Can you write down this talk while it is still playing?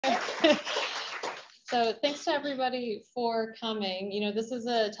So thanks to everybody for coming. You know, this is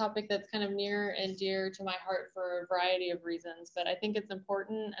a topic that's kind of near and dear to my heart for a variety of reasons, but I think it's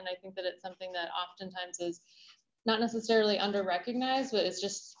important, and I think that it's something that oftentimes is not necessarily under-recognized, but it's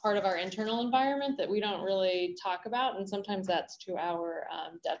just part of our internal environment that we don't really talk about, and sometimes that's to our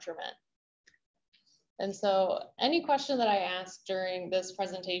detriment. And so any question that I ask during this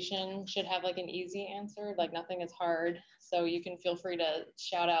presentation should have like an easy answer, like nothing is hard. So you can feel free to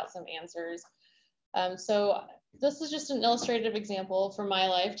shout out some answers. So this is just an illustrative example from my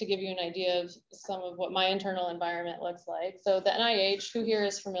life to give you an idea of some of what my internal environment looks like. So the NIH, who here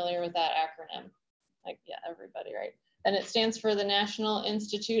is familiar with that acronym? Like, yeah, everybody, right? And it stands for the National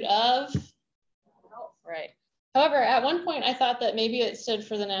Institute of Health, right? However, at one point I thought that maybe it stood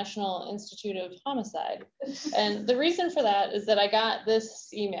for the National Institute of Homicide. And the reason for that is that I got this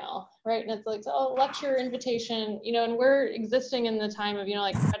email, right? And it's like, oh, lecture invitation, you know, and we're existing in the time of, you know,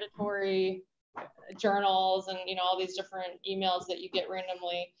 like predatory journals and, you know, all these different emails that you get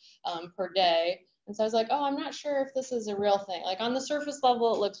randomly per day. And so I was like, oh, I'm not sure if this is a real thing. Like on the surface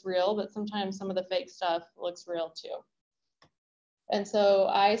level, it looks real, but sometimes some of the fake stuff looks real too. And so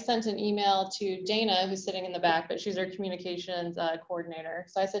I sent an email to Dana, who's sitting in the back, but she's our communications coordinator.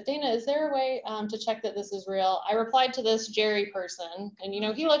 So I said, Dana, is there a way to check that this is real? I replied to this Jerry person, and, you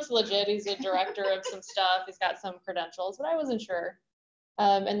know, he looks legit. He's a director of some stuff. He's got some credentials, but I wasn't sure.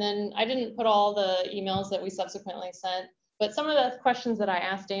 And then I didn't put all the emails that we subsequently sent, but some of the questions that I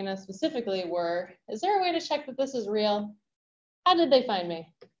asked Dana specifically were, is there a way to check that this is real? How did they find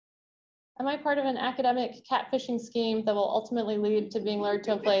me? Am I part of an academic catfishing scheme that will ultimately lead to being lured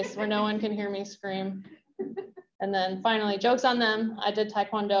to a place where no one can hear me scream? And then finally, jokes on them. I did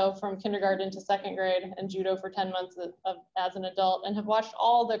Taekwondo from kindergarten to second grade and judo for 10 months as an adult and have watched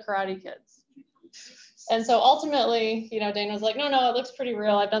all the Karate Kids. And so ultimately, you know, Dana was like, no, it looks pretty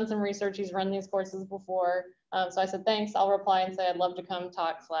real. I've done some research. He's run these courses before. So I said, thanks. I'll reply and say, I'd love to come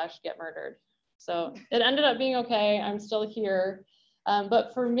talk/get murdered. So it ended up being okay. I'm still here.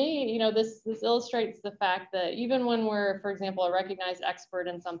 But for me, you know, this illustrates the fact that even when we're, for example, a recognized expert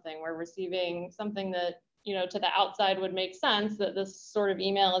in something, we're receiving something that, you know, to the outside would make sense that this sort of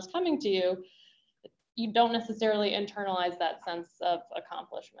email is coming to you, you don't necessarily internalize that sense of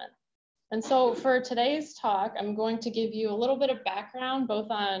accomplishment. And so for today's talk, I'm going to give you a little bit of background,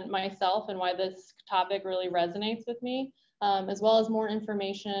 both on myself and why this topic really resonates with me, as well as more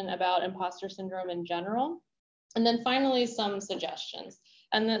information about imposter syndrome in general. And then finally, some suggestions.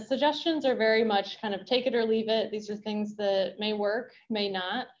 And the suggestions are very much kind of take it or leave it. These are things that may work, may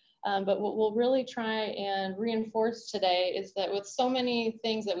not. But what we'll really try and reinforce today is that with so many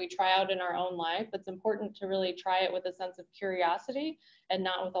things that we try out in our own life, it's important to really try it with a sense of curiosity and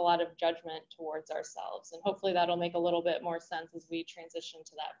not with a lot of judgment towards ourselves. And hopefully that'll make a little bit more sense as we transition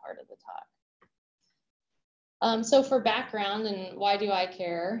to that part of the talk. So for background and why do I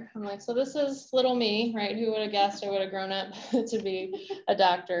care? I'm like, so this is little me, right? Who would have guessed I would have grown up to be a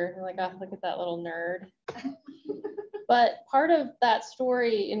doctor? I'm like, oh, look at that little nerd. But part of that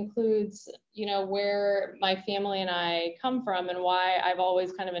story includes, you know, where my family and I come from and why I've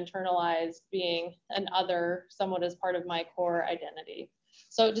always kind of internalized being an other somewhat as part of my core identity.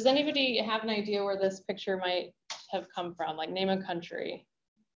 So does anybody have an idea where this picture might have come from? Like name a country.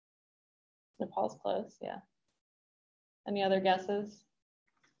 Nepal's close, yeah. Any other guesses?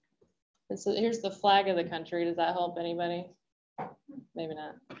 So here's the flag of the country. Does that help anybody? Maybe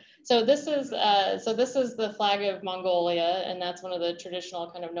not. So this is the flag of Mongolia, and that's one of the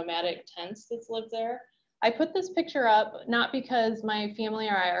traditional kind of nomadic tents that's lived there. I put this picture up not because my family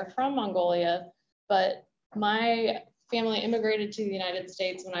or I are from Mongolia, but my family immigrated to the United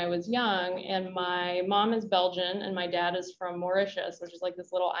States when I was young, and my mom is Belgian and my dad is from Mauritius, which is like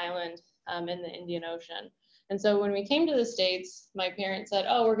this little island in the Indian Ocean. And so when we came to the States, my parents said,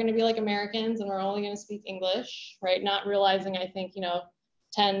 oh, we're going to be like Americans and we're only going to speak English, right? Not realizing, I think, you know,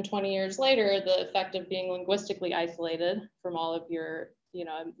 10, 20 years later, the effect of being linguistically isolated from all of your, you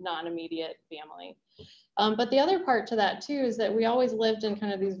know, non-immediate family. But the other part to that too is that we always lived in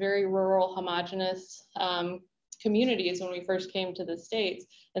kind of these very rural, homogenous communities when we first came to the States.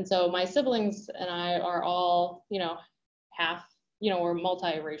 And so my siblings and I are all, you know, half, you know, we're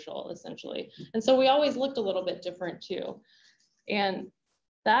multiracial essentially. And so we always looked a little bit different too. And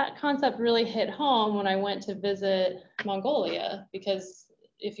that concept really hit home when I went to visit Mongolia, because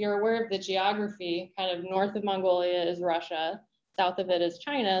if you're aware of the geography, kind of north of Mongolia is Russia, south of it is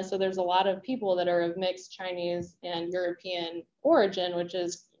China. So there's a lot of people that are of mixed Chinese and European origin, which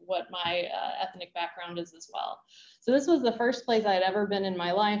is what my ethnic background is as well. So this was the first place I'd ever been in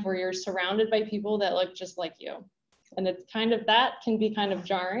my life where you're surrounded by people that look just like you. And it's kind of, that can be kind of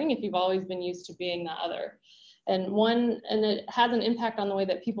jarring if you've always been used to being the other. And it has an impact on the way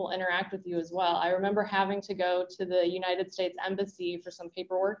that people interact with you as well. I remember having to go to the United States Embassy for some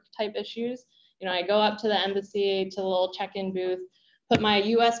paperwork type issues. You know, I go up to the embassy, to the little check-in booth, put my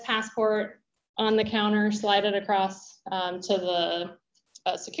US passport on the counter, slide it across to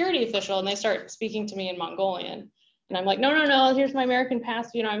the security official, and they start speaking to me in Mongolian. And I'm like, no, here's my American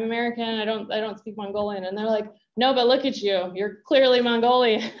passport. You know, I'm American. I don't speak Mongolian. And they're like, no, but look at you. You're clearly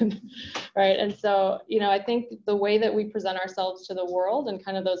Mongolian, right? And so, you know, I think the way that we present ourselves to the world and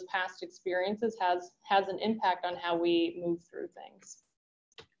kind of those past experiences has an impact on how we move through things.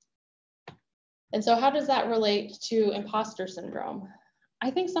 And so how does that relate to imposter syndrome? I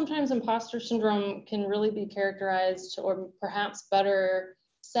think sometimes imposter syndrome can really be characterized, or perhaps better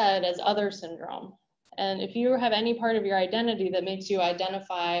said, as other syndrome. And if you have any part of your identity that makes you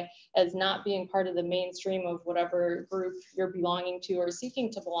identify as not being part of the mainstream of whatever group you're belonging to or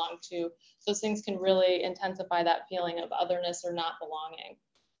seeking to belong to, those things can really intensify that feeling of otherness or not belonging.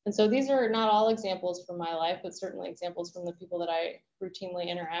 And so these are not all examples from my life, but certainly examples from the people that I routinely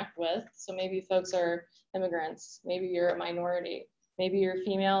interact with. So maybe folks are immigrants, maybe you're a minority, maybe you're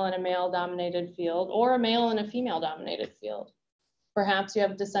female in a male-dominated field, or a male in a female-dominated field. Perhaps you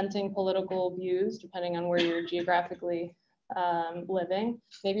have dissenting political views, depending on where you're geographically living.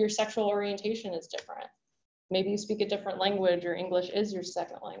 Maybe your sexual orientation is different. Maybe you speak a different language, or English is your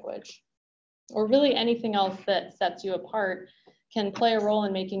second language. Or really anything else that sets you apart can play a role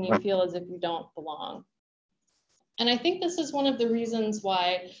in making you feel as if you don't belong. And I think this is one of the reasons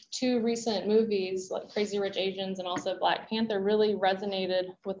why two recent movies like Crazy Rich Asians and also Black Panther really resonated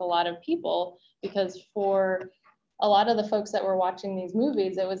with a lot of people, because for a lot of the folks that were watching these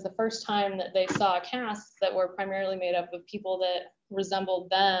movies, it was the first time that they saw casts that were primarily made up of people that resembled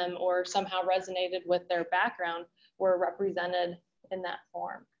them or somehow resonated with their background were represented in that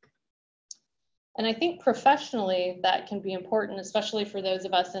form. And I think professionally that can be important, especially for those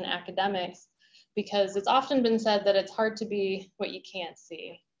of us in academics, because it's often been said that it's hard to be what you can't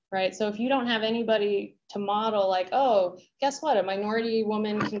see, right? So if you don't have anybody to model like, oh, guess what, a minority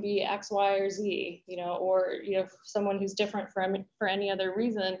woman can be X, Y, or Z, you know, or, you know, someone who's different for any other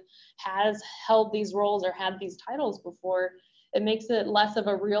reason has held these roles or had these titles before, it makes it less of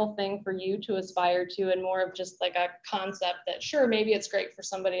a real thing for you to aspire to and more of just like a concept that, sure, maybe it's great for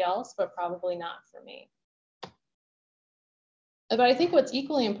somebody else, but probably not for me. But I think what's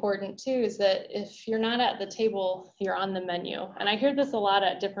equally important too is that if you're not at the table, you're on the menu. And I hear this a lot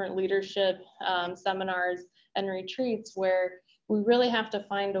at different leadership seminars and retreats, where we really have to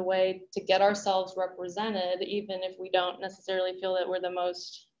find a way to get ourselves represented, even if we don't necessarily feel that we're the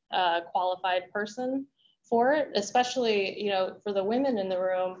most qualified person for it, especially, you know, for the women in the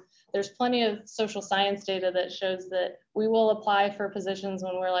room. There's plenty of social science data that shows that we will apply for positions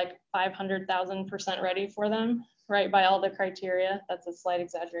when we're like 500,000% ready for them, right, by all the criteria. That's a slight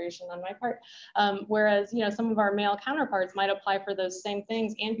exaggeration on my part. Whereas, you know, some of our male counterparts might apply for those same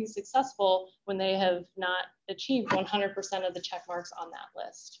things and be successful when they have not achieved 100% of the check marks on that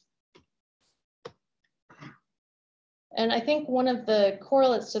list. And I think one of the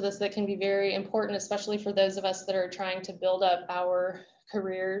correlates to this that can be very important, especially for those of us that are trying to build up our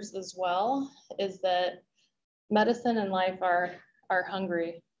careers as well, is that medicine and life are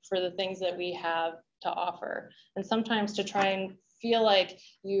hungry for the things that we have to offer. And sometimes to try and feel like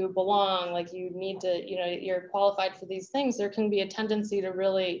you belong, like you need to, you know, you're qualified for these things, there can be a tendency to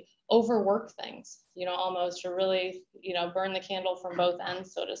really overwork things, you know, almost, or really, you know, burn the candle from both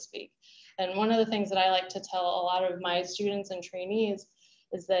ends, so to speak. And one of the things that I like to tell a lot of my students and trainees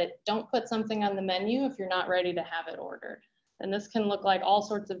is that don't put something on the menu if you're not ready to have it ordered. And this can look like all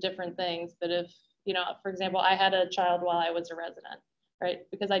sorts of different things, but if, you know, for example, I had a child while I was a resident, right?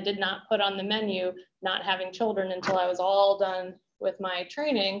 Because I did not put on the menu not having children until I was all done with my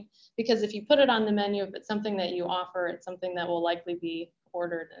training, because if you put it on the menu, if it's something that you offer, it's something that will likely be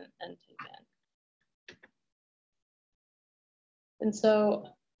ordered and taken. And so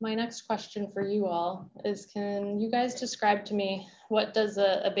my next question for you all is, can you guys describe to me, what does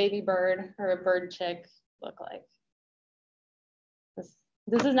a baby bird or a bird chick look like?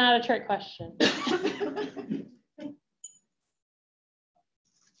 This is not a trick question.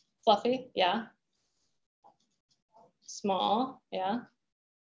 Fluffy, yeah. Small, yeah.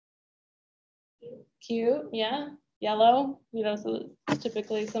 Cute, yeah. Yellow, you know, so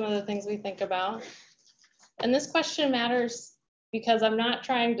typically some of the things we think about. And this question matters because I'm not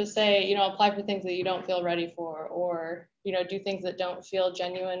trying to say, you know, apply for things that you don't feel ready for, or, you know, do things that don't feel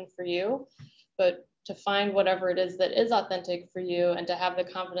genuine for you. But to find whatever it is that is authentic for you and to have the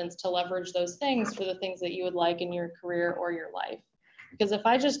confidence to leverage those things for the things that you would like in your career or your life. Because if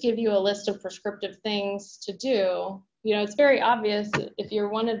I just give you a list of prescriptive things to do, you know, it's very obvious if you're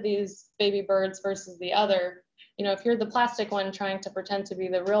one of these baby birds versus the other. You know, if you're the plastic one trying to pretend to be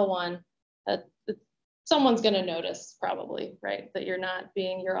the real one, someone's going to notice probably, right, that you're not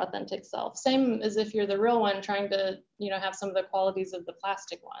being your authentic self. Same as if you're the real one trying to, you know, have some of the qualities of the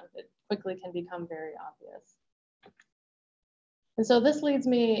plastic one. It quickly can become very obvious. And so this leads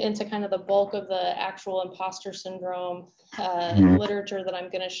me into kind of the bulk of the actual imposter syndrome literature that I'm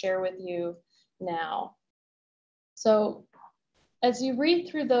going to share with you now. So as you read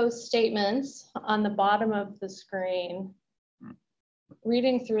through those statements on the bottom of the screen,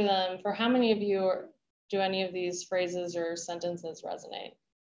 reading through them, for how many of you do any of these phrases or sentences resonate?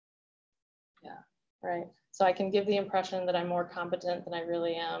 Yeah, right. So I can give the impression that I'm more competent than I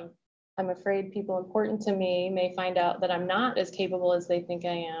really am. I'm afraid people important to me may find out that I'm not as capable as they think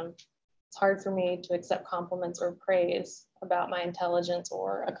I am. It's hard for me to accept compliments or praise about my intelligence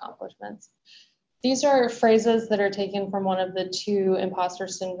or accomplishments. These are phrases that are taken from one of the 2 imposter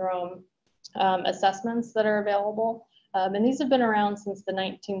syndrome assessments that are available. And these have been around since the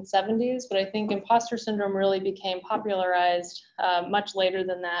 1970s, but I think imposter syndrome really became popularized much later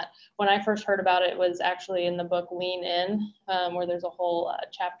than that. When I first heard about it was actually in the book Lean In, where there's a whole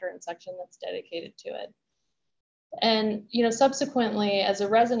chapter and section that's dedicated to it. And, you know, subsequently, as a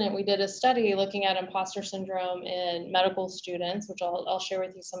resident, we did a study looking at imposter syndrome in medical students, which I'll share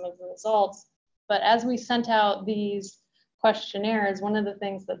with you some of the results. But as we sent out these questionnaires, one of the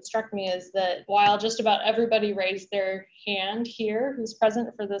things that struck me is that while just about everybody raised their hand here who's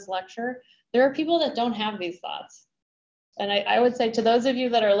present for this lecture, there are people that don't have these thoughts. And I would say to those of you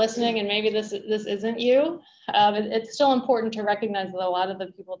that are listening, and maybe this isn't you, it's still important to recognize that a lot of the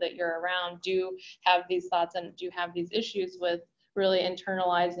people that you're around do have these thoughts and do have these issues with really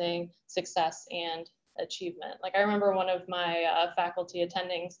internalizing success and achievement. Like I remember one of my faculty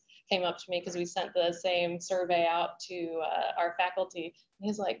attendings came up to me because we sent the same survey out to our faculty. And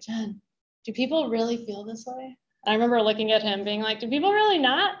he's like, Jen, do people really feel this way? And I remember looking at him being like, do people really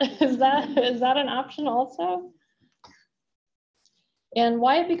not? Is that an option also? And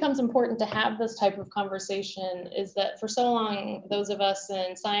why it becomes important to have this type of conversation is that for so long, those of us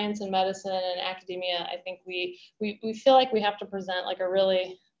in science and medicine and academia, I think we feel like we have to present like a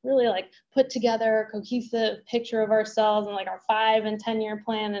really like put together cohesive picture of ourselves and like our 5 and 10-year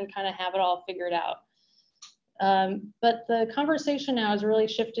plan and kind of have it all figured out. But the conversation now is really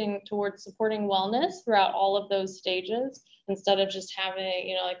shifting towards supporting wellness throughout all of those stages, instead of just having,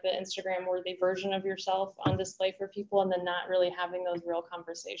 you know, like the Instagram worthy version of yourself on display for people and then not really having those real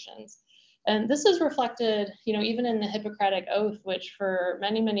conversations. And this is reflected, you know, even in the Hippocratic Oath, which for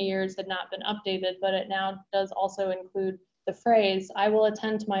many, many years had not been updated, but it now does also include the phrase, I will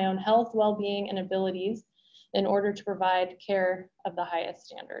attend to my own health, well-being, and abilities in order to provide care of the highest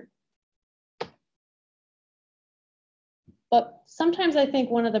standard. But sometimes I think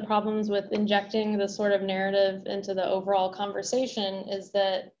one of the problems with injecting this sort of narrative into the overall conversation is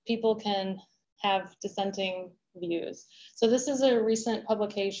that people can have dissenting views. So this is a recent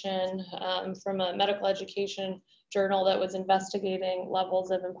publication from a medical education journal that was investigating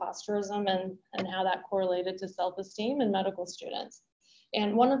levels of imposterism and how that correlated to self-esteem in medical students.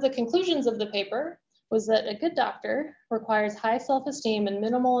 And one of the conclusions of the paper was that a good doctor requires high self-esteem and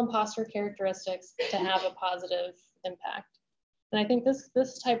minimal imposter characteristics to have a positive impact. And I think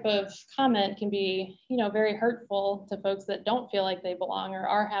this type of comment can be, you know, very hurtful to folks that don't feel like they belong or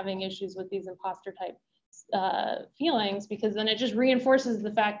are having issues with these imposter type feelings, because then it just reinforces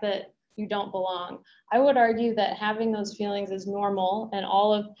the fact that you don't belong. I would argue that having those feelings is normal, and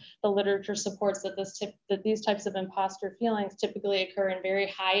all of the literature supports that these types of imposter feelings typically occur in very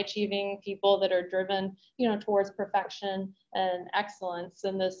high achieving people that are driven, you know, towards perfection and excellence.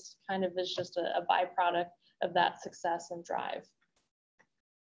 And this kind of is just a byproduct of that success and drive.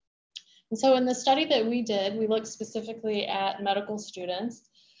 And so in the study that we did, we looked specifically at medical students,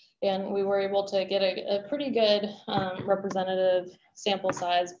 and we were able to get a pretty good representative sample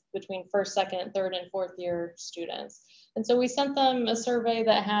size between first, second, third, and fourth year students. And so we sent them a survey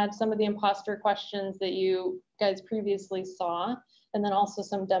that had some of the imposter questions that you guys previously saw, and then also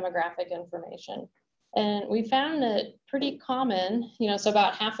some demographic information. And we found that pretty common, you know, so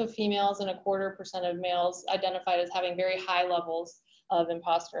about half of females and 1/4% of males identified as having very high levels of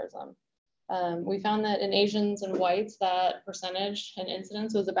imposterism. We found that in Asians and whites, that percentage and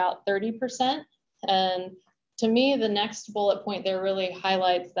incidence was about 30%. And to me, the next bullet point there really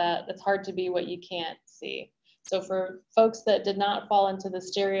highlights that it's hard to be what you can't see. So for folks that did not fall into the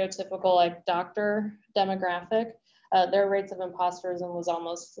stereotypical like doctor demographic, their rates of imposterism was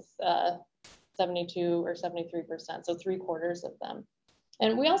almost 72 or 73%, so 3/4 of them.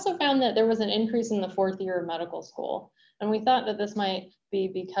 And we also found that there was an increase in the 4th year of medical school. And we thought that this might be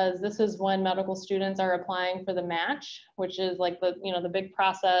because this is when medical students are applying for the match, which is like the, the big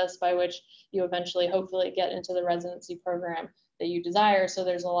process by which you eventually hopefully get into the residency program that you desire. So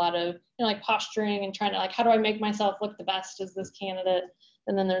there's a lot of, like posturing and trying to like, how do I make myself look the best as this candidate?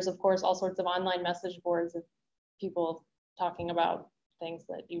 And then there's of course all sorts of online message boards of people talking about things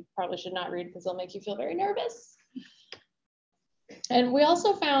that you probably should not read because they'll make you feel very nervous. And we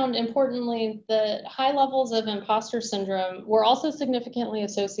also found, importantly, that high levels of imposter syndrome were also significantly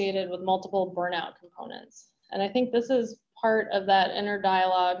associated with multiple burnout components. And I think this is part of that inner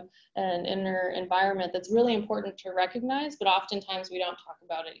dialogue and inner environment that's really important to recognize, but oftentimes we don't talk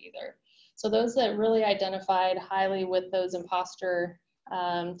about it either. So those that really identified highly with those imposter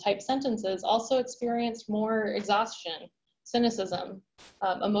type sentences also experienced more exhaustion, cynicism,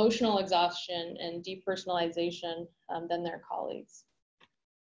 emotional exhaustion, and depersonalization than their colleagues.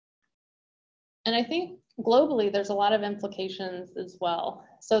 And I think globally, there's a lot of implications as well.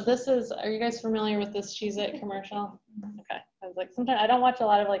 So this is, are you guys familiar with this Cheez-It commercial? Okay, I was like, sometimes I don't watch a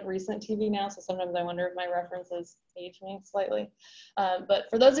lot of like recent TV now, so sometimes I wonder if my references age me slightly. But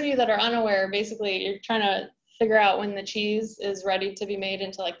for those of you that are unaware, basically you're trying to figure out when the cheese is ready to be made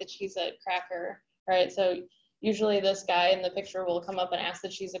into like the Cheez-It cracker, right? So usually this guy in the picture will come up and ask the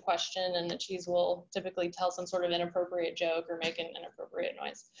cheese a question, and the cheese will typically tell some sort of inappropriate joke or make an inappropriate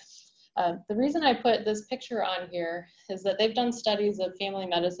noise. The reason I put this picture on here is that they've done studies of family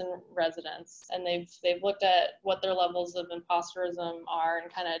medicine residents, and they've looked at what their levels of imposterism are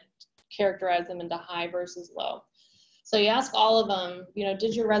and kind of characterize them into high versus low. So you ask all of them,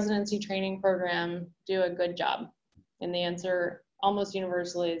 did your residency training program do a good job? And the answer almost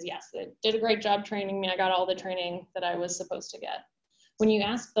universally is yes, it did a great job training me. I got all the training that I was supposed to get. When you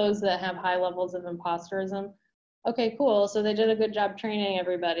ask those that have high levels of imposterism, okay, cool, so they did a good job training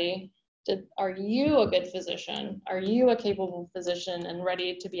everybody. Are you a good physician? Are you a capable physician and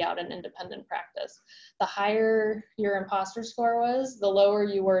ready to be out in independent practice? The higher your imposter score was, the lower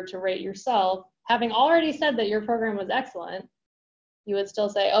you were to rate yourself. Having already said that your program was excellent, you would still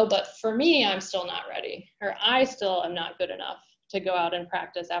say, oh, but for me, I'm still not ready, or I still am not good enough to go out and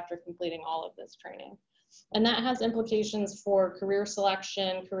practice after completing all of this training. And that has implications for career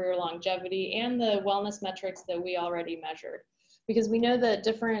selection, career longevity, and the wellness metrics that we already measured. Because we know that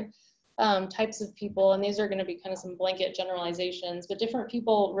different types of people, and these are going to be kind of some blanket generalizations, but different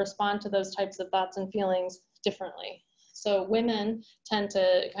people respond to those types of thoughts and feelings differently. So women tend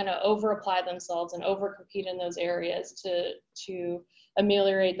to kind of over-apply themselves and over-compete in those areas to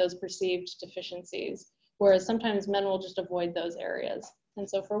ameliorate those perceived deficiencies, whereas sometimes men will just avoid those areas. And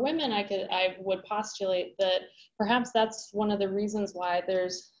so for women, I would postulate that perhaps that's one of the reasons why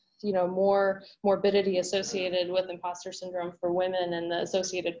there's more morbidity associated with imposter syndrome for women and the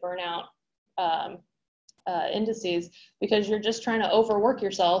associated burnout indices, because you're just trying to overwork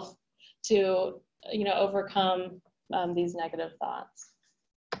yourself to overcome these negative thoughts.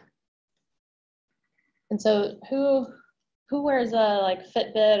 And so who wears a like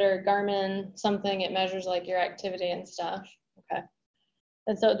Fitbit or Garmin something? It measures like your activity and stuff. Okay.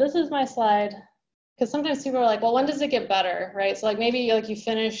 And so this is my slide, because sometimes people are like, well, when does it get better, right? So like maybe like you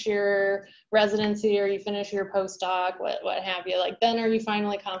finish your residency or you finish your postdoc, what have you, like then are you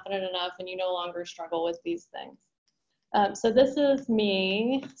finally confident enough and you no longer struggle with these things? So this is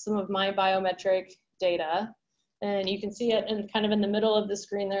me, some of my biometric data, and you can see it in kind of in the middle of the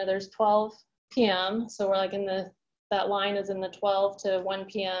screen there. There's 12 p.m. So we're like that line is in the 12 to 1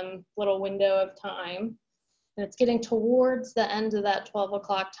 p.m. little window of time. And it's getting towards the end of that 12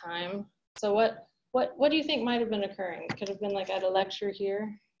 o'clock time. So what do you think might have been occurring? It could have been like at a lecture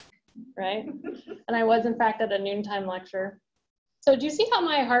here, right? And I was in fact at a noontime lecture. So do you see how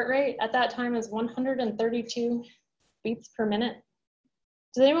my heart rate at that time is 132 beats per minute?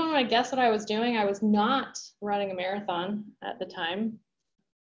 Does anyone want to guess what I was doing? I was not running a marathon at the time.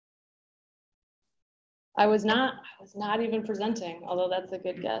 I was not even presenting, although that's a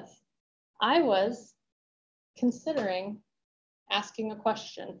good guess. I was considering asking a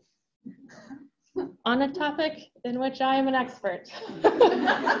question on a topic in which I am an expert.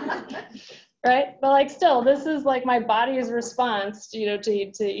 Right? But like still, this is like my body's response,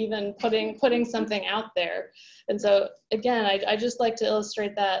 to even putting something out there. And so again, I just like to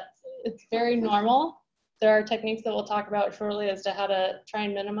illustrate that it's very normal. There are techniques that we'll talk about shortly as to how to try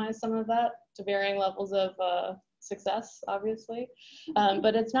and minimize some of that to varying levels of success, obviously.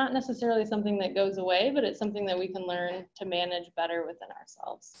 But it's not necessarily something that goes away, but it's something that we can learn to manage better within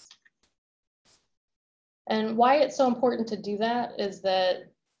ourselves. And why it's so important to do that is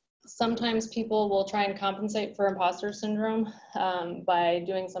that sometimes people will try and compensate for imposter syndrome by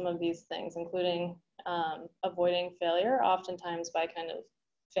doing some of these things, including avoiding failure, oftentimes by kind of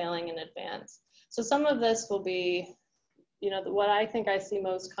failing in advance. So some of this will be, what I think I see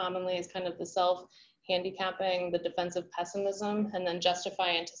most commonly is kind of the self-handicapping, the defensive pessimism, and then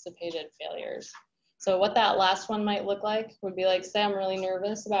justify anticipated failures. So what that last one might look like would be like, say I'm really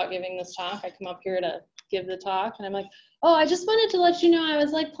nervous about giving this talk. I come up here to give the talk and I'm like, oh, I just wanted to let you know I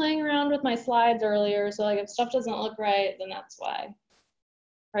was like playing around with my slides earlier. So like if stuff doesn't look right, then that's why,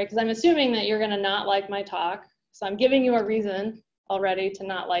 right? Because I'm assuming that you're gonna not like my talk. So I'm giving you a reason already to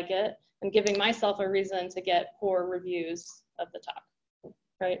not like it and giving myself a reason to get poor reviews of the talk,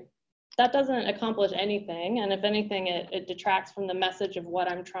 right? That doesn't accomplish anything. And if anything, it detracts from the message of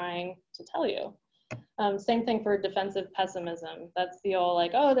what I'm trying to tell you. Same thing for defensive pessimism. That's the old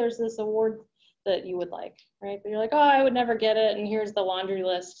like, oh, there's this award that you would like, right? But you're like, oh, I would never get it. And here's the laundry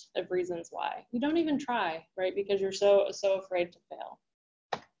list of reasons why. You don't even try, right? Because you're so afraid to fail.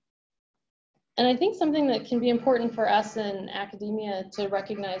 And I think something that can be important for us in academia to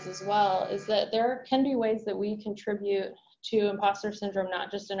recognize as well is that there can be ways that we contribute to imposter syndrome, not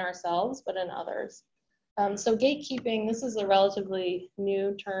just in ourselves, but in others. So gatekeeping, this is a relatively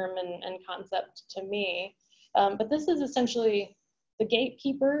new term and concept to me, but this is essentially the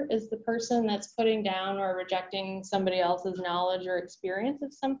gatekeeper is the person that's putting down or rejecting somebody else's knowledge or experience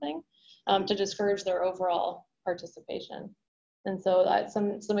of something to discourage their overall participation. And so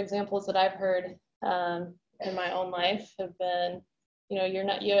some examples that I've heard in my own life have been,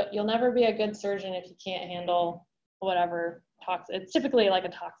 you'll never be a good surgeon if you can't handle whatever toxic. It's typically like a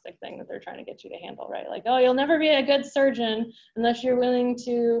toxic thing that they're trying to get you to handle, right? Like, oh, you'll never be a good surgeon unless you're willing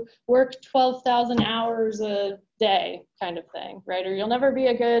to work 12,000 hours a day, kind of thing, right? Or you'll never be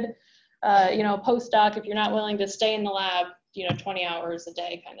a good, postdoc if you're not willing to stay in the lab, 20 hours a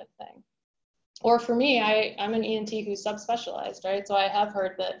day, kind of thing. Or for me, I'm an ENT who's subspecialized, right? So I have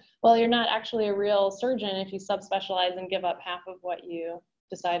heard that, well, you're not actually a real surgeon if you subspecialize and give up half of what you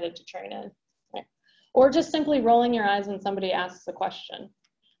decided to train in, right? Or just simply rolling your eyes when somebody asks a question.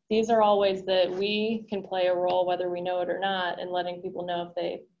 These are all ways that we can play a role, whether we know it or not, in letting people know if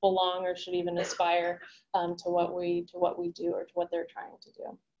they belong or should even aspire to what we do or to what they're trying to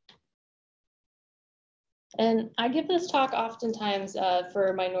do. And I give this talk oftentimes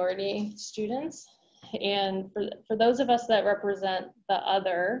for minority students. And for those of us that represent the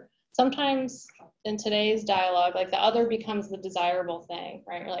other, sometimes in today's dialogue, like the other becomes the desirable thing,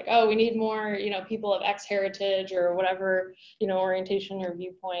 right? You're like, oh, we need more, people of X heritage or whatever, orientation or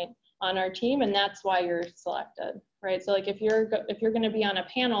viewpoint on our team. And that's why you're selected, right? So like if you're going to be on a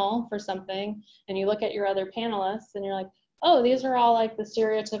panel for something and you look at your other panelists and you're like, oh, these are all like the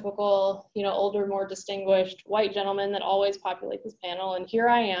stereotypical, older, more distinguished white gentlemen that always populate this panel. And here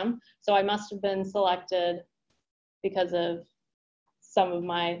I am. So I must have been selected because of some of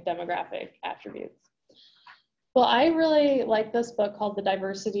my demographic attributes. Well, I really like this book called The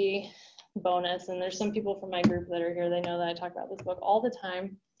Diversity Bonus. And there's some people from my group that are here. They know that I talk about this book all the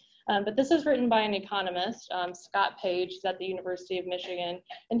time. But this is written by an economist, Scott Page, he's at the University of Michigan,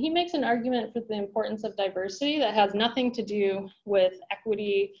 and he makes an argument for the importance of diversity that has nothing to do with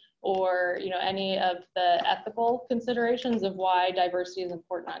equity or any of the ethical considerations of why diversity is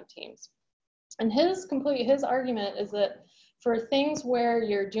important on teams. And his argument is that for things where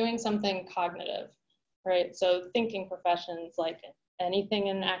you're doing something cognitive, right? So thinking professions, like anything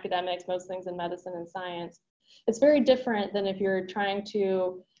in academics, most things in medicine and science, it's very different than if you're trying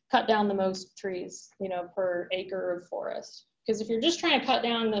to cut down the most trees, per acre of forest. Because if you're just trying to cut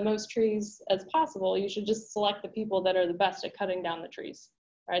down the most trees as possible, you should just select the people that are the best at cutting down the trees,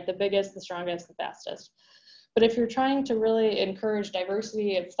 right? The biggest, the strongest, the fastest. But if you're trying to really encourage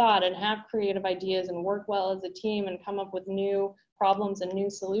diversity of thought and have creative ideas and work well as a team and come up with new problems and new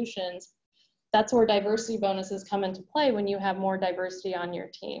solutions, that's where diversity bonuses come into play when you have more diversity on your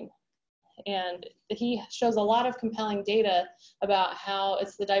team. And he shows a lot of compelling data about how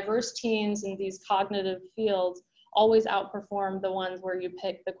it's the diverse teams in these cognitive fields always outperform the ones where you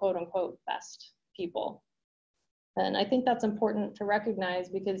pick the quote unquote best people. And I think that's important to recognize,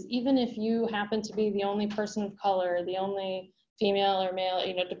 because even if you happen to be the only person of color, the only female or male,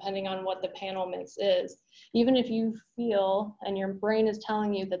 depending on what the panel mix is, even if you feel and your brain is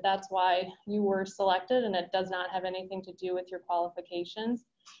telling you that that's why you were selected and it does not have anything to do with your qualifications,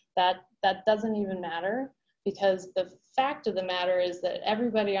 that doesn't even matter, because the fact of the matter is that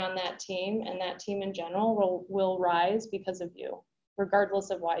everybody on that team and that team in general will rise because of you, regardless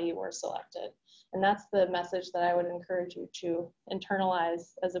of why you were selected. And that's the message that I would encourage you to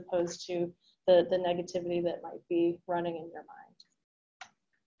internalize, as opposed to the negativity that might be running in your mind.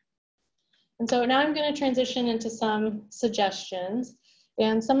 And so now I'm going to transition into some suggestions.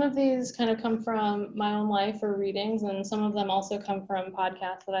 And some of these kind of come from my own life or readings, and some of them also come from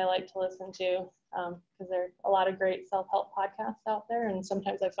podcasts that I like to listen to, because there are a lot of great self-help podcasts out there, and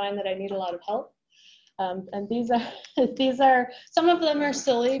sometimes I find that I need a lot of help. And these are, some of them are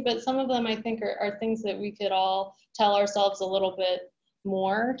silly, but some of them I think are things that we could all tell ourselves a little bit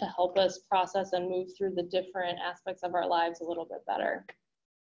more to help us process and move through the different aspects of our lives a little bit better.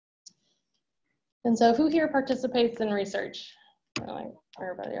 And so who here participates in research? Like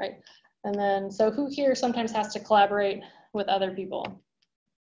everybody, right? And then, so who here sometimes has to collaborate with other people?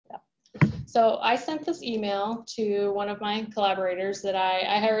 Yeah. So I sent this email to one of my collaborators that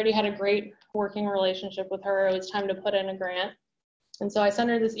I already had a great working relationship with her. It was time to put in a grant. And so I sent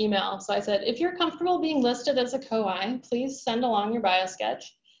her this email. So I said, if you're comfortable being listed as a co-I, please send along your bio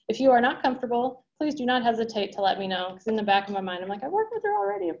sketch. If you are not comfortable, please do not hesitate to let me know. Because in the back of my mind, I'm like, I worked with her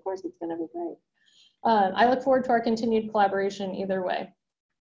already. Of course, it's going to be great. I look forward to our continued collaboration either way.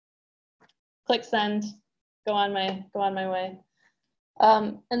 Click send, go on my way.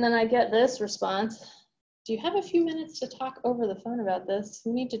 And then I get this response. Do you have a few minutes to talk over the phone about this?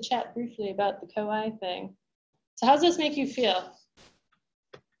 We need to chat briefly about the co-I thing. So how's this make you feel?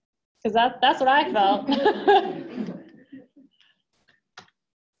 Because that's what I felt.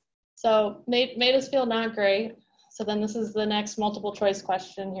 So made us feel not great. So then this is the next multiple choice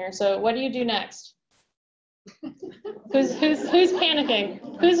question here. So what do you do next? Who's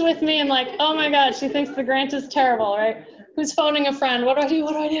panicking? Who's with me and like, oh my God, she thinks the grant is terrible, right? Who's phoning a friend? What do I do?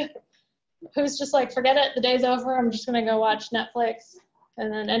 What do I do? Who's just like, forget it, the day's over, I'm just gonna go watch Netflix?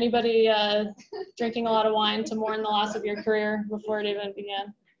 And then anybody drinking a lot of wine to mourn the loss of your career before it even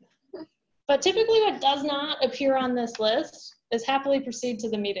began? But typically what does not appear on this list is happily proceed to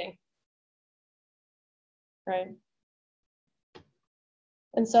the meeting, right?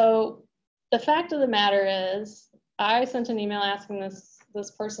 And so the fact of the matter is, I sent an email asking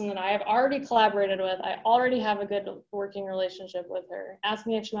this person that I have already collaborated with, I already have a good working relationship with her,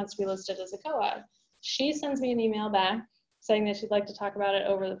 asking if she wants to be listed as a co-op. She sends me an email back saying that she'd like to talk about it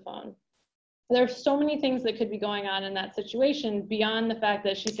over the phone. There's so many things that could be going on in that situation beyond the fact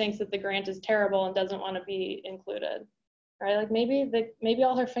that she thinks that the grant is terrible and doesn't want to be included, right? Like maybe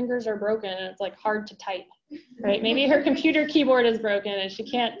all her fingers are broken and it's like hard to type, right? Maybe her computer keyboard is broken and she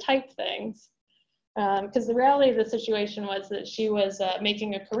can't type things. Because the reality of the situation was that she was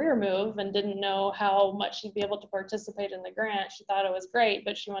making a career move and didn't know how much she'd be able to participate in the grant. She thought it was great,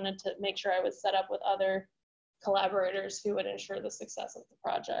 but she wanted to make sure I was set up with other collaborators who would ensure the success of the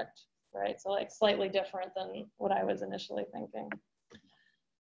project, right? So like slightly different than what I was initially thinking.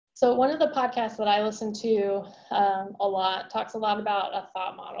 So one of the podcasts that I listen to a lot talks a lot about a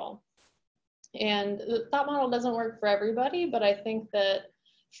thought model. And the thought model doesn't work for everybody, but I think that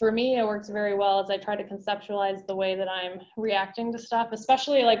for me, it works very well as I try to conceptualize the way that I'm reacting to stuff,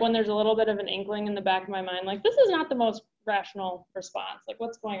 especially like when there's a little bit of an inkling in the back of my mind, like this is not the most rational response, like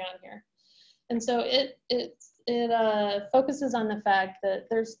what's going on here? And so it focuses on the fact that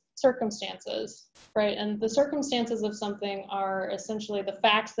there's circumstances, right? And the circumstances of something are essentially the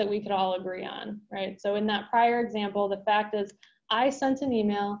facts that we could all agree on, right? So in that prior example, the fact is I sent an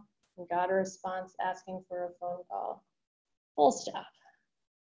email and got a response asking for a phone call. Full stop.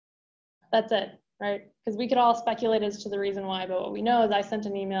 That's it, right? Because we could all speculate as to the reason why, but what we know is I sent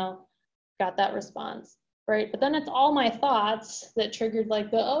an email, got that response, right? But then it's all my thoughts that triggered like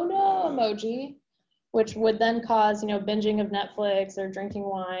the oh no emoji, which would then cause, binging of Netflix or drinking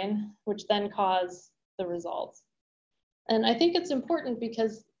wine, which then cause the results. And I think it's important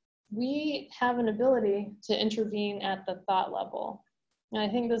because we have an ability to intervene at the thought level. And I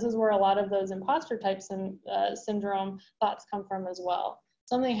think this is where a lot of those imposter type syndrome thoughts come from as well.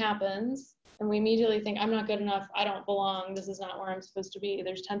 Something happens and we immediately think, I'm not good enough, I don't belong, this is not where I'm supposed to be.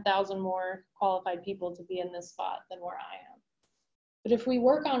 There's 10,000 more qualified people to be in this spot than where I am. But if we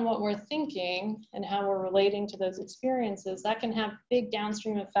work on what we're thinking and how we're relating to those experiences, that can have big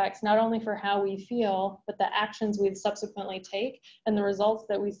downstream effects, not only for how we feel, but the actions we subsequently take and the results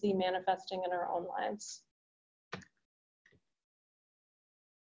that we see manifesting in our own lives.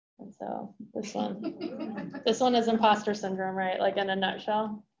 And so this one is imposter syndrome, right? Like in a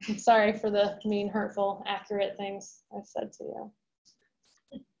nutshell. I'm sorry for the mean, hurtful, accurate things I've said to you.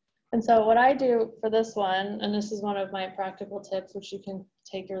 And so what I do for this one, and this is one of my practical tips, which you can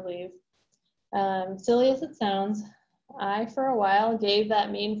take or leave, Silly as it sounds, I, for a while, gave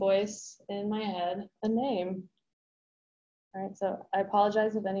that mean voice in my head a name. All right, so I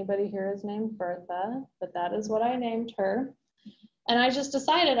apologize if anybody here is named Bertha, but that is what I named her. And I just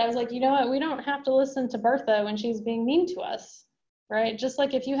decided, I was like, you know what, we don't have to listen to Bertha when she's being mean to us, right? Just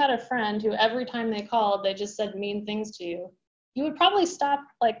like if you had a friend who every time they called, they just said mean things to you, you would probably stop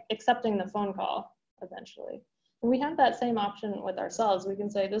like accepting the phone call eventually. And we have that same option with ourselves. We can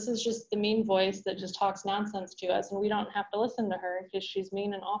say, this is just the mean voice that just talks nonsense to us, and we don't have to listen to her because she's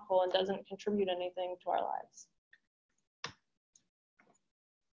mean and awful and doesn't contribute anything to our lives.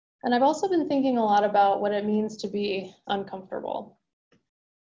 And I've also been thinking a lot about what it means to be uncomfortable.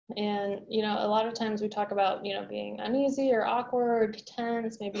 And, you know, a lot of times we talk about, you know, being uneasy or awkward,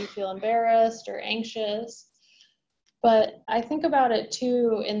 tense, maybe you feel embarrassed or anxious. But I think about it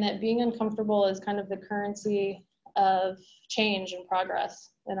too, in that being uncomfortable is kind of the currency of change and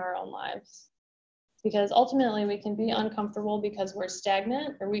progress in our own lives. Because ultimately we can be uncomfortable because we're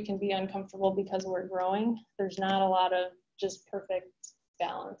stagnant, or we can be uncomfortable because we're growing. There's not a lot of just perfect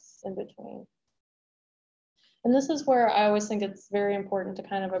balance in between. And this is where I always think it's very important to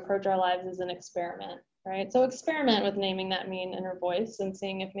kind of approach our lives as an experiment, right? So experiment with naming that mean inner voice and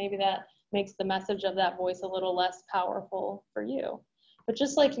seeing if maybe that makes the message of that voice a little less powerful for you. But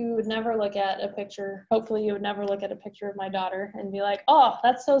just like you would never look at a picture, hopefully you would never look at a picture of my daughter and be like, oh,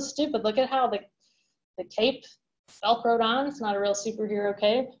 that's so stupid. Look at how the cape Velcroed on. It's not a real superhero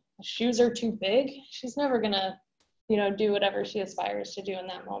cape. The shoes are too big. She's never gonna, you know, do whatever she aspires to do in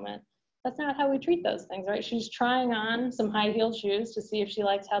that moment. That's not how we treat those things, right? She's trying on some high-heeled shoes to see if she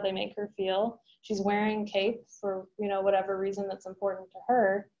likes how they make her feel. She's wearing cape for, you know, whatever reason that's important to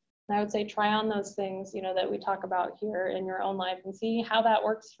her. And I would say try on those things, you know, that we talk about here in your own life and see how that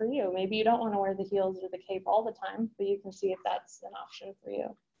works for you. Maybe you don't want to wear the heels or the cape all the time, but you can see if that's an option for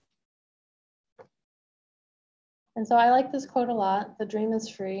you. And so I like this quote a lot. The dream is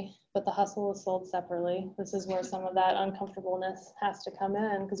free, but the hustle is sold separately. This is where some of that uncomfortableness has to come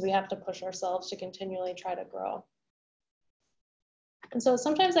in, because we have to push ourselves to continually try to grow. And so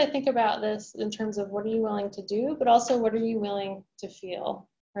sometimes I think about this in terms of what are you willing to do, but also what are you willing to feel,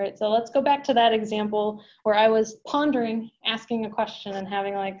 right? So let's go back to that example where I was pondering, asking a question and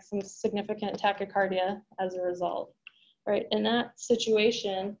having like some significant tachycardia as a result, right? In that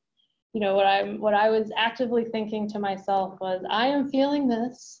situation, you know, what I was actively thinking to myself was, I am feeling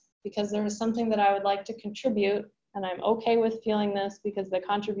this because there is something that I would like to contribute, and I'm okay with feeling this because the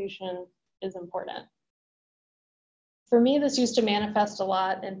contribution is important. For me, this used to manifest a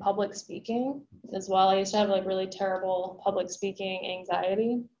lot in public speaking as well. I used to have like really terrible public speaking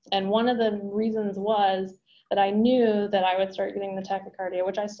anxiety. And one of the reasons was that I knew that I would start getting the tachycardia,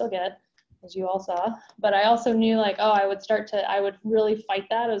 which I still get, as you all saw, but I also knew like, oh, I would really fight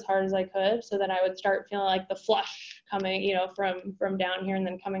that as hard as I could. So then I would start feeling like the flush coming, you know, from down here and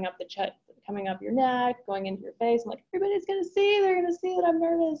then coming up the chest, coming up your neck, going into your face. I'm like, everybody's gonna see, they're gonna see that I'm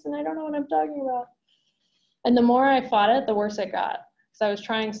nervous and I don't know what I'm talking about. And the more I fought it, the worse it got. So I was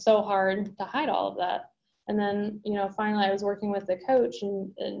trying so hard to hide all of that. And then, you know, finally I was working with the coach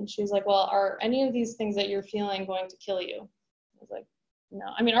and she was like, well, are any of these things that you're feeling going to kill you? I was like, no,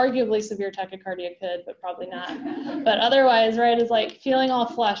 I mean, arguably severe tachycardia could, but probably not. But otherwise, right, is like feeling all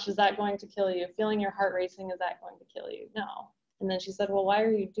flushed, is that going to kill you? Feeling your heart racing, is that going to kill you? No. And then she said, well, why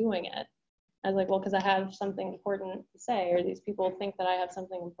are you doing it? I was like, well, because I have something important to say, or these people think that I have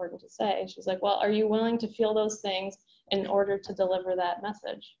something important to say. She's like, well, are you willing to feel those things in order to deliver that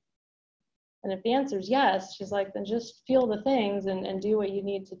message? And if the answer is yes, she's like, then just feel the things and do what you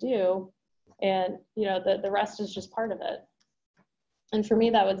need to do. And, you know, the rest is just part of it. And for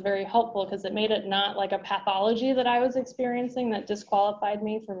me, that was very helpful because it made it not like a pathology that I was experiencing that disqualified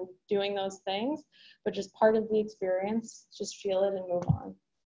me from doing those things, but just part of the experience. Just feel it and move on.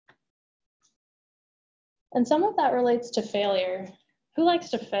 And some of that relates to failure. Who likes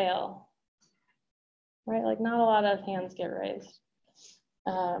to fail? Right? Like not a lot of hands get raised.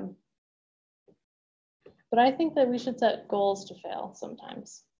 But I think that we should set goals to fail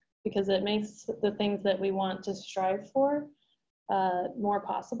sometimes because it makes the things that we want to strive for more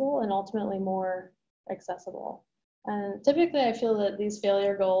possible and ultimately more accessible. And typically I feel that these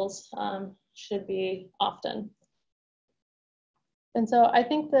failure goals should be often. And so I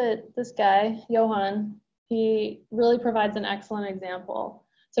think that this guy, Johan, he really provides an excellent example.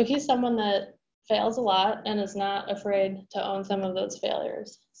 So he's someone that fails a lot and is not afraid to own some of those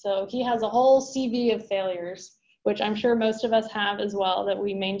failures. So he has a whole CV of failures, which I'm sure most of us have as well, that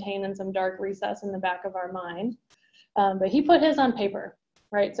we maintain in some dark recess in the back of our mind. But he put his on paper,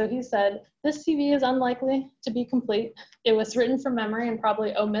 right? So he said, this CV is unlikely to be complete. It was written from memory and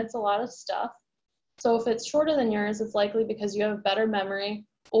probably omits a lot of stuff. So if it's shorter than yours, it's likely because you have better memory,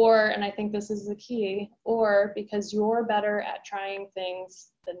 or, and I think this is the key, or because you're better at trying things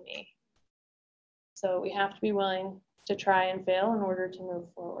than me. So we have to be willing to try and fail in order to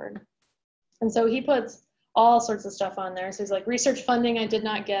move forward. And so he puts all sorts of stuff on there. So he's like, research funding I did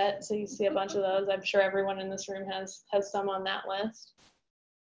not get. So you see a bunch of those. I'm sure everyone in this room has some on that list.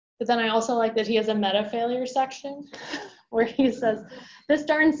 But then I also like that he has a meta failure section where he says, this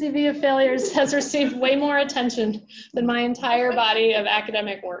darn CV of failures has received way more attention than my entire body of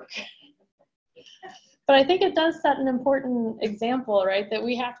academic work. But I think it does set an important example, right? That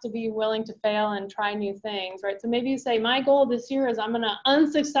we have to be willing to fail and try new things, right? So maybe you say, my goal this year is I'm going to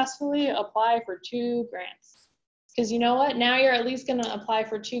unsuccessfully apply for 2 grants. Because you know what? Now you're at least going to apply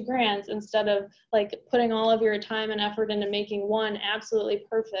for 2 grants instead of like putting all of your time and effort into making one absolutely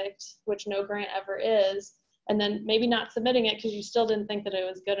perfect, which no grant ever is, and then maybe not submitting it because you still didn't think that it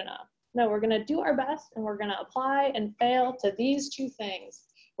was good enough. No, we're going to do our best and we're going to apply and fail to these 2 things.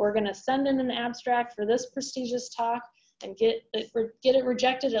 We're going to send in an abstract for this prestigious talk and get it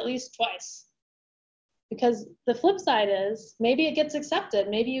rejected at least twice. Because the flip side is maybe it gets accepted,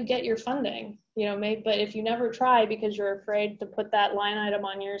 maybe you get your funding, you know, but if you never try because you're afraid to put that line item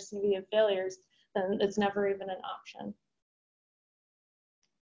on your CV of failures, then it's never even an option.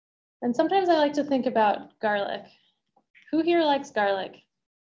 And sometimes I like to think about garlic. Who here likes garlic?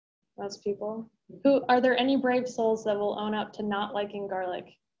 Most people. Are there any brave souls that will own up to not liking garlic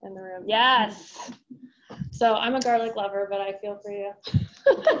in the room? Yes. So I'm a garlic lover, but I feel for you.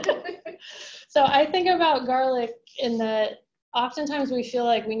 So I think about garlic in that oftentimes we feel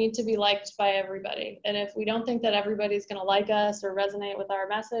like we need to be liked by everybody. And if we don't think that everybody's going to like us or resonate with our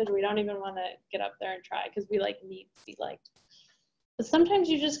message, we don't even want to get up there and try because we like need to be liked. But sometimes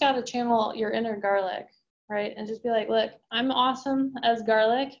you just got to channel your inner garlic, right? And just be like, look, I'm awesome as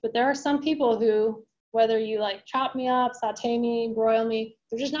garlic, but there are some people who, whether you like chop me up, saute me, broil me,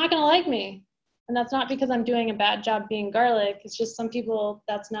 they're just not going to like me. And that's not because I'm doing a bad job being garlic. It's just some people,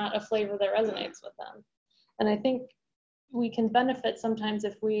 that's not a flavor that resonates with them. And I think we can benefit sometimes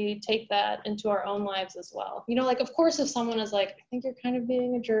if we take that into our own lives as well. You know, like, of course, if someone is like, I think you're kind of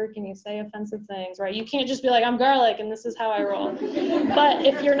being a jerk and you say offensive things, right? You can't just be like, I'm garlic and this is how I roll. But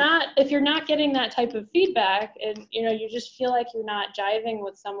if you're not getting that type of feedback and, you know, you just feel like you're not jiving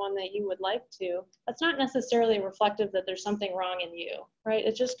with someone that you would like to, that's not necessarily reflective that there's something wrong in you, right?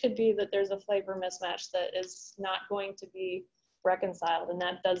 It just could be that there's a flavor mismatch that is not going to be reconciled, and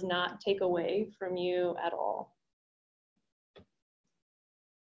that does not take away from you at all.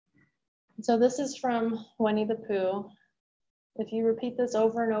 So this is from Winnie the Pooh. If you repeat this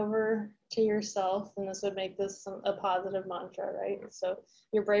over and over to yourself, then this would make this a positive mantra, right? So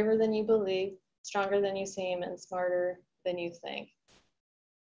you're braver than you believe, stronger than you seem, and smarter than you think.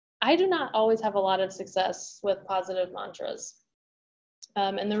 I do not always have a lot of success with positive mantras.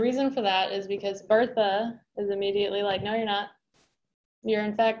 And the reason for that is because Bertha is immediately like, no, you're not. You're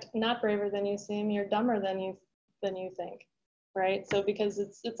in fact not braver than you seem, you're dumber than you think. Right? So because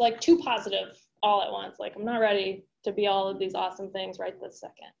it's like too positive all at once. Like, I'm not ready to be all of these awesome things right this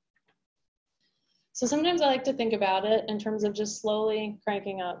second. So sometimes I like to think about it in terms of just slowly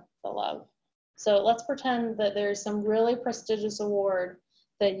cranking up the love. So let's pretend that there's some really prestigious award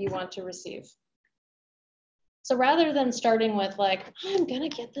that you want to receive. So rather than starting with like, I'm gonna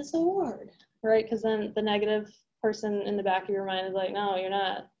get this award, right? Because then the negative person in the back of your mind is like, no, you're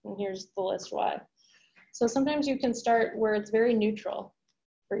not. And here's the list why. So sometimes you can start where it's very neutral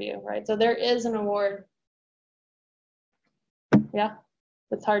for you, right? So there is an award. Yeah,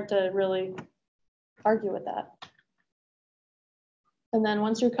 it's hard to really argue with that. And then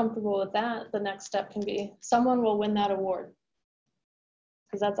once you're comfortable with that, the next step can be someone will win that award.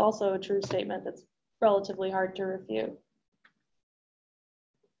 Because that's also a true statement that's relatively hard to refute.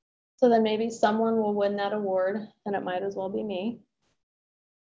 So then maybe someone will win that award, and it might as well be me.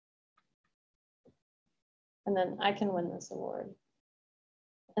 And then I can win this award.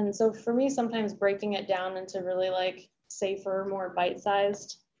 And so for me, sometimes breaking it down into really like safer, more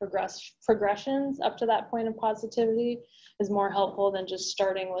bite-sized progressions up to that point of positivity is more helpful than just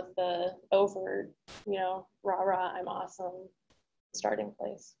starting with the overt, you know, rah, rah, I'm awesome starting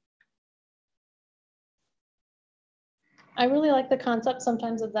place. I really like the concept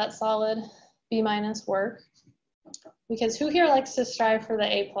sometimes of that solid B- work, because who here likes to strive for the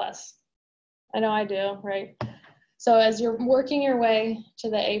A+? I know I do, right? So as you're working your way to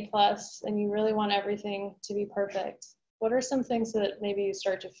the A+ and you really want everything to be perfect, what are some things that maybe you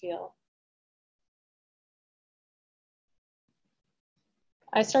start to feel?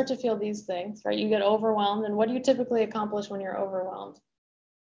 I start to feel these things, right? You get overwhelmed, and what do you typically accomplish when you're overwhelmed?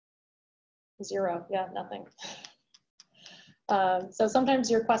 0, yeah, nothing. So sometimes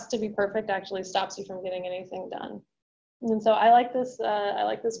your quest to be perfect actually stops you from getting anything done. And so I like this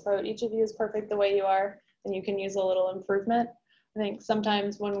quote, each of you is perfect the way you are, and you can use a little improvement. I think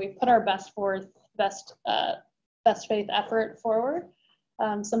sometimes when we put our best faith effort forward,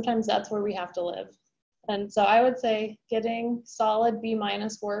 sometimes that's where we have to live. And so I would say getting solid B-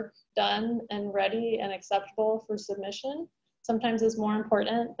 work done and ready and acceptable for submission sometimes is more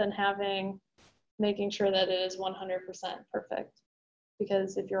important than making sure that it is 100% perfect.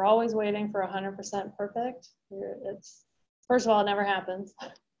 Because if you're always waiting for 100% perfect, first of all, it never happens.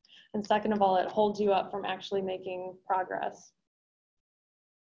 And second of all, it holds you up from actually making progress.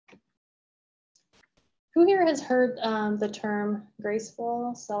 Who here has heard the term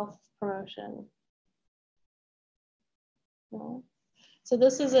graceful self-promotion? No? So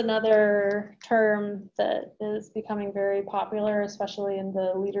this is another term that is becoming very popular, especially in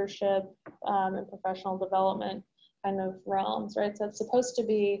the leadership and professional development kind of realms, right? So it's supposed to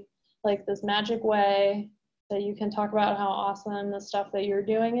be like this magic way that you can talk about how awesome the stuff that you're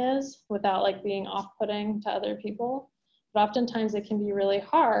doing is without like being off-putting to other people. But oftentimes it can be really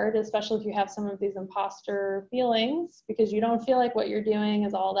hard, especially if you have some of these imposter feelings, because you don't feel like what you're doing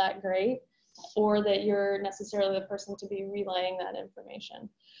is all that great, or that you're necessarily the person to be relaying that information.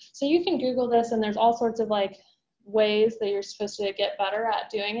 So you can Google this, and there's all sorts of like ways that you're supposed to get better at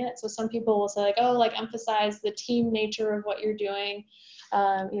doing it. So some people will say like, oh, like emphasize the team nature of what you're doing,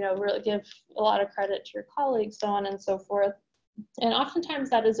 really give a lot of credit to your colleagues, so on and so forth. And oftentimes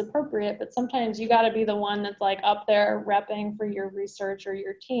that is appropriate, but sometimes you got to be the one that's like up there repping for your research or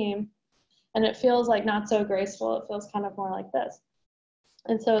your team. And it feels like not so graceful. It feels kind of more like this.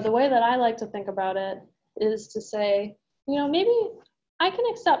 And so the way that I like to think about it is to say, maybe I can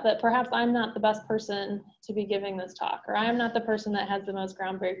accept that perhaps I'm not the best person to be giving this talk, or I'm not the person that has the most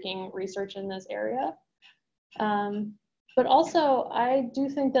groundbreaking research in this area. But also, I do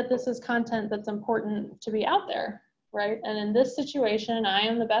think that this is content that's important to be out there, right? And in this situation, I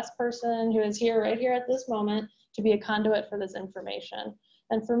am the best person who is here right here at this moment to be a conduit for this information.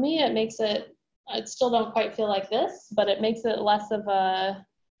 And for me, it makes it, I still don't quite feel like this, but it makes it less of a,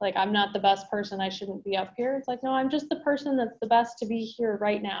 like, I'm not the best person, I shouldn't be up here. It's like, no, I'm just the person that's the best to be here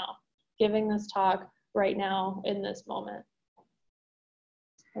right now, giving this talk right now in this moment.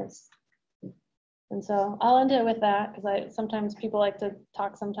 Yes. And so I'll end it with that, because sometimes people like to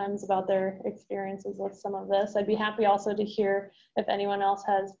talk sometimes about their experiences with some of this. I'd be happy also to hear if anyone else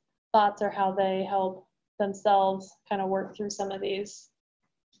has thoughts or how they help themselves kind of work through some of these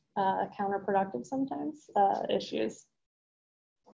counterproductive sometimes issues.